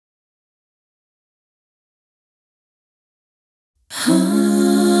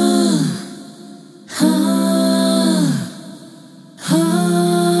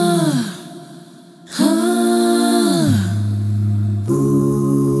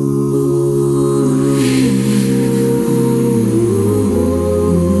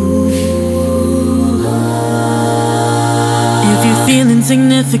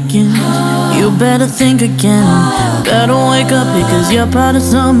Insignificant, you better think again. Better wake up because you're part of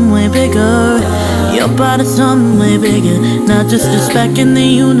something way bigger. You're part of something way bigger. Not just a speck in the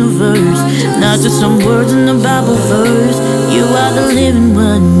universe, not just some words in the Bible verse. You are the living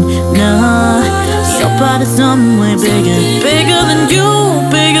one, nah. You're part of something way bigger. Bigger than you,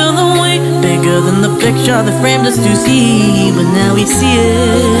 bigger than we, bigger than the picture that framed us to see. But now we see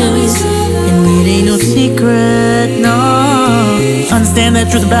it, and it ain't no secret, no. Understand that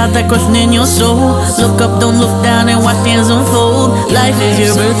truth about that question in your soul. Look up, don't look down, and watch things unfold. Life is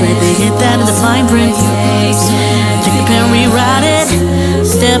your birthright, they hit that in the fine print. Take the pen, rewrite it.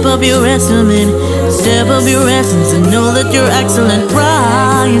 Step up your estimate, step up your essence, and know that you're excellent.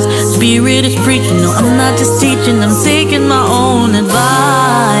 Prize, spirit is preaching. No, I'm not just teaching, I'm taking my own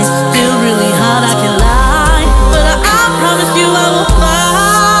advice. Still really hard, I can lie, but I promise you I will fight.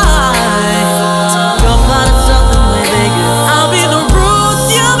 You're part of something way bigger. I'll be the roots,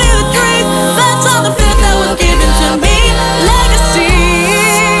 you'll be the trees. That's all the faith that was given to me. Legacy.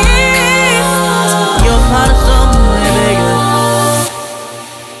 You're part of something way bigger.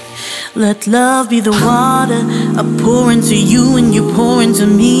 Let love be the water I pour into you and you pour into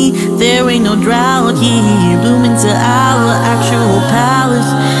me. There ain't no drought here. Bloom into our actual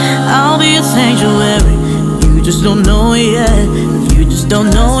palace. I'll be a sanctuary. You just don't know it yet. You just don't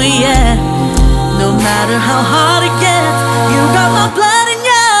know it yet. No matter how hard it gets, you got my blood in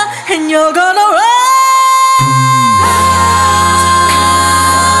you, and you're gonna rise.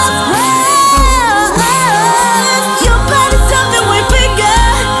 You're part of something way bigger.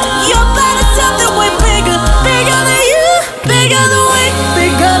 You're part of something way bigger. Bigger than you, bigger than we,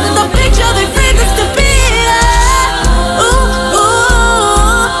 bigger than the picture they framed us to be. Ooh,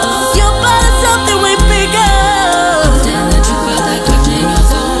 ooh, you're part of something way bigger.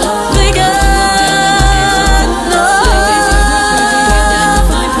 Bigger.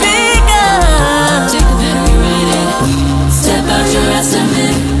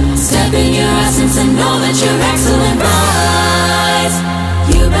 And know that you're excellent. Rise,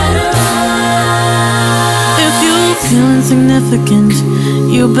 you better rise. If you feel insignificant,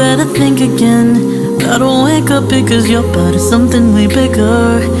 you better think again. Gotta wake up because you're part of something way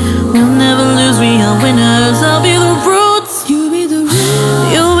bigger. We'll never lose, we are winners. I'll be the roots, you be the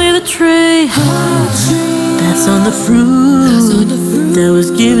root, you'll be the tree. That's on the fruit that was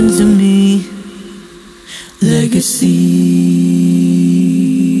given to me. Legacy.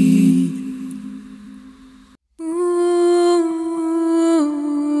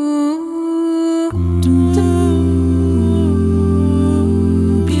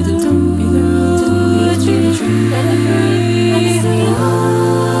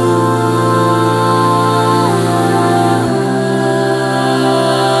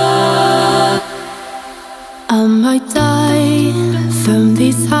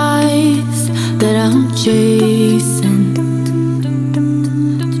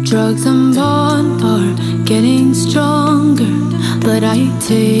 Drugs I'm on are getting stronger, but I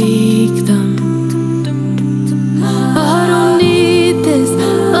take them. I don't need this,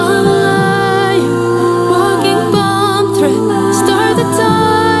 I'm alive. Walking bomb threat, start the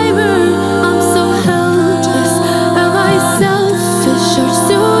timer. I'm so helpless, am I selfish or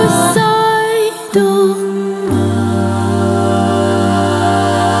suicidal?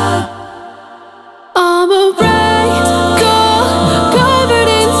 I'm a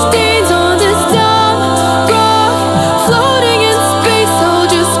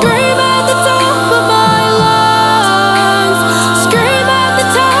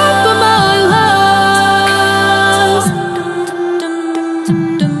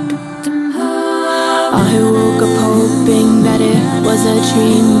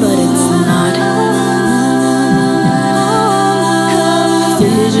dream, but it's not.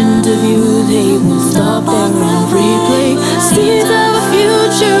 Visions of you, they won't stop there and replay. Seeds of a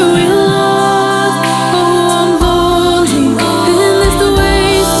future we lost. Oh, I'm lonely in this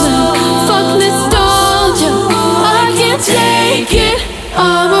wasteland. Fuck nostalgia, I can't take it.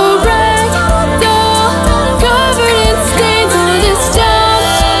 I'm a wreck doll, covered in stains on this dumb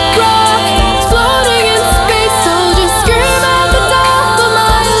rock, floating in space. I'll just scream at the top of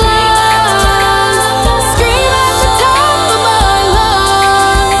my lungs, scream at the top of my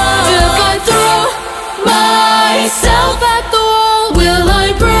lungs. If I throw myself at the wall,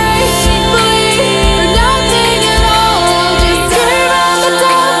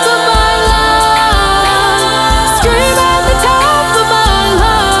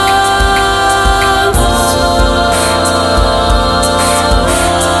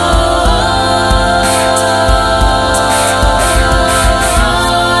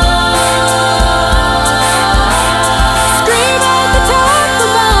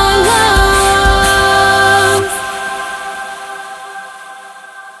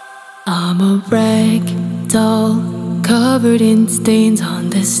 I'm a rag doll, covered in stains on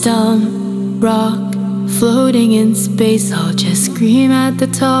this dumb rock, floating in space. I'll just scream at the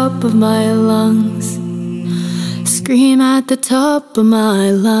top of my lungs, scream at the top of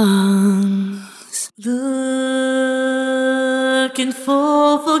my lungs. Looking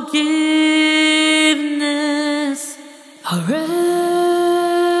for forgiveness, I ran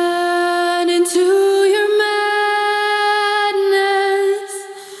into your madness,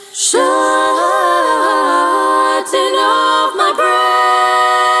 shutting off my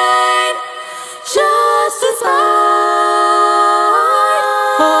brain, just as my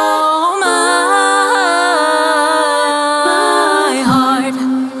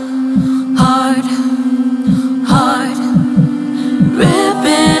heart,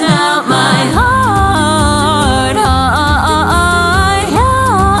 ripping out my heart.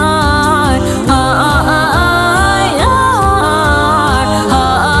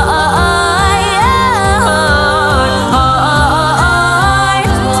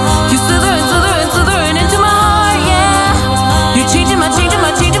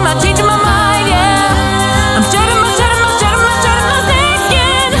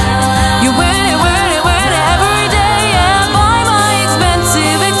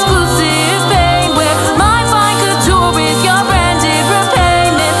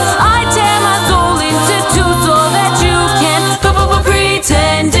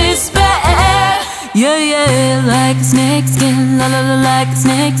 Like a snake skin, la la la, like a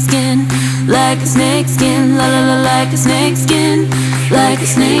snake skin, like a snake skin, la la la, like a snake skin, like a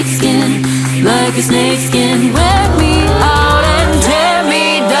snake skin, like a snake skin. Wear me out and tear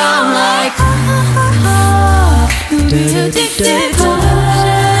me down like addicted to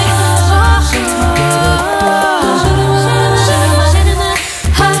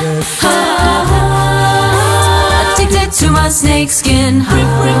addicted to my snake skin.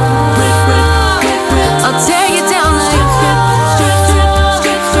 I'll tear you down like,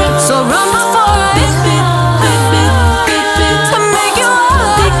 so run before I make you all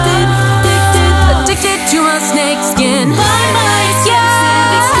addicted to my snake skin.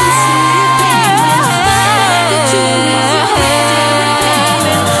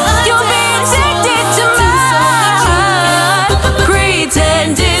 You'll be addicted to my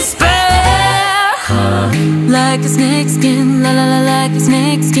pretend despair. Like a snake skin, la la la, like a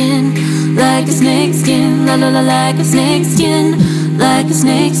snake skin, like a snake skin, la la la, like a snake skin, like a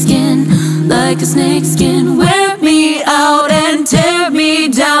snake skin, like a snake skin. Wear me out and tear me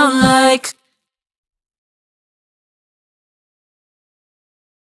down like